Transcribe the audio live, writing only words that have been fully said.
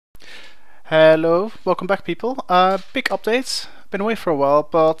Hello, welcome back people. Big update. Been away for a while,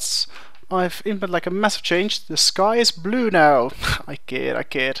 but I've implemented like a massive change. The sky is blue now. I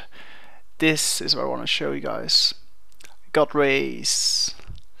kid. This is what I want to show you guys. Got rays.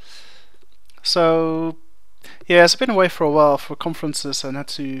 So yeah, I've been away for a while for conferences and had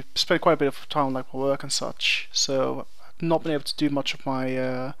to spend quite a bit of time on like my work and such. So I've not been able to do much of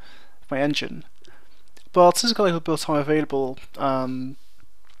my engine. But since I got a little bit of time available,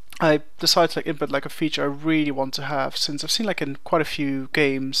 I decided to like implement like a feature I really want to have, since I've seen like in quite a few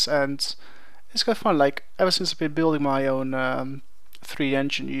games, and it's kind of fun. Like ever since I've been building my own 3D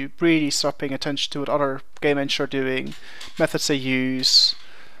engine, you really start paying attention to what other game engines are doing, methods they use.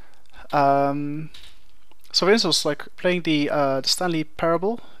 So for instance, like playing the Stanley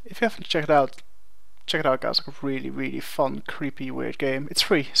Parable. If you haven't checked it out, check it out, guys. It's like a really fun, creepy, weird game. It's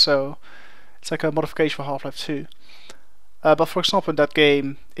free, so it's like a modification for Half-Life 2. But for example, in that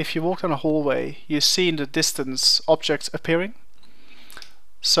game, if you walk down a hallway, you see in the distance objects appearing.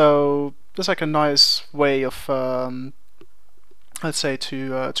 So there's like a nice way of, let's say, to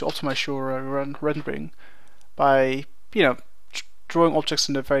optimize your rendering by drawing objects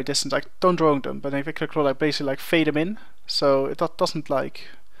in the very distance. Like don't drawing them, but if you click like basically like fade them in, so it doesn't like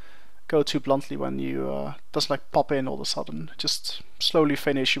go too bluntly when you doesn't like pop in all of a sudden. Just slowly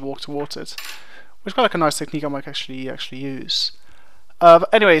fade as you walk towards it. Which is quite like a nice technique I might actually use.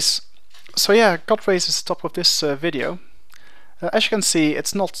 But anyways, so yeah, God rays is the topic of this video. As you can see,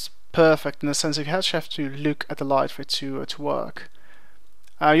 it's not perfect in the sense if you actually have to look at the light for it to work.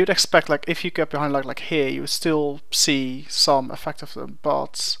 You'd expect like if you get behind like here, you would still see some effect of them.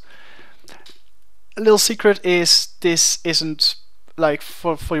 But a little secret is this isn't like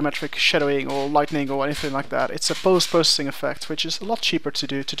for volumetric shadowing or lightning or anything like that. It's a post-processing effect, which is a lot cheaper to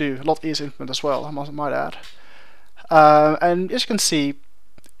do, a lot easier to implement as well, I might add. And as you can see,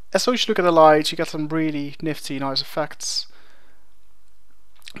 as long as you look at the light, you get some really nifty, nice effects.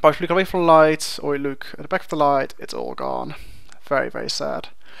 But if you look away from the light, or you look at the back of the light, it's all gone. Very sad.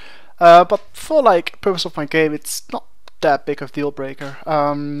 But for like purpose of my game, it's not that big of a deal breaker.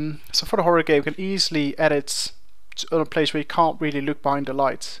 So for the horror game, you can easily edit to a place where you can't really look behind the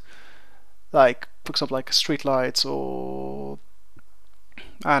lights, like for example like street lights, or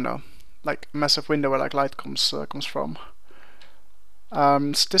I don't know, like a massive window where like light comes from.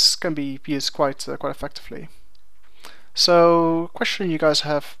 So this can be used quite effectively. So question you guys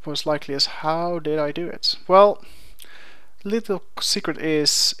have most likely is, how did I do it? Well, little secret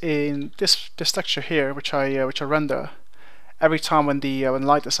is in this texture here, which I render every time when the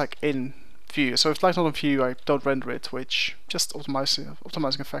light is like in view. So if light's not on view, I don't render it, which just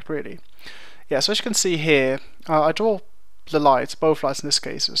optimizing effect really. Yeah, so as you can see here, I draw the lights, both lights in this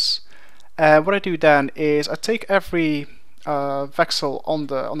cases. What I do then is I take every voxel on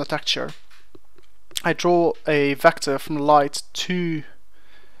the texture. I draw a vector from the light to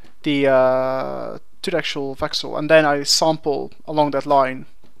the actual voxel, and then I sample along that line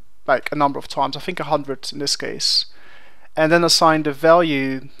like a number of times. I think 100 in this case, and then assign the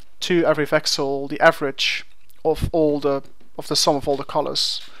value to every voxel, the average of the sum of all the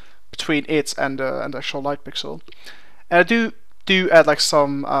colors between it and the actual light pixel. And I do add like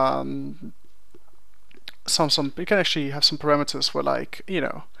some you can actually have some parameters where like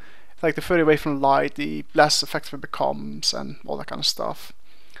like the further away from the light, the less effective it becomes, and all that kind of stuff.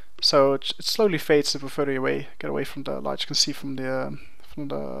 So it slowly fades the further you get away from the light. You can see from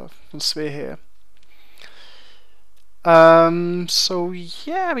the sphere here. So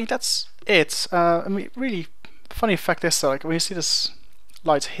yeah, I mean that's it. I mean, really funny effect is that like when you see this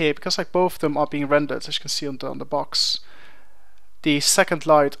light here, because like both of them are being rendered, as you can see on the box, the second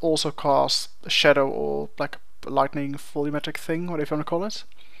light also casts a shadow, or like a lightning volumetric thing, whatever you want to call it.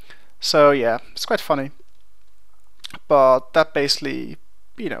 So yeah, it's quite funny. But that basically,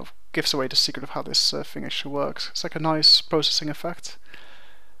 gives away the secret of how this thing actually works. It's like a nice processing effect,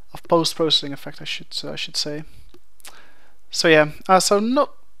 of post-processing effect, I should say. So yeah, so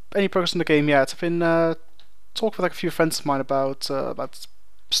not any progress in the game yet. I've been talking with like a few friends of mine about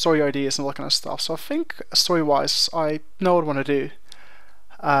story ideas and all that kind of stuff. So I think story-wise, I know what I want to do.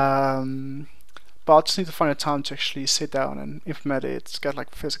 But I just need to find a time to actually sit down and implement it, get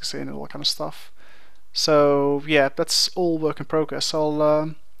like physics in and all that kind of stuff. So yeah, that's all work in progress.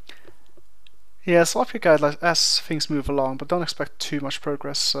 I'll yeah, so I'll update you guys as things move along, but don't expect too much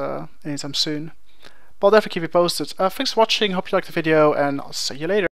progress anytime soon. But I'll definitely keep you posted. Thanks for watching, hope you liked the video, and I'll see you later.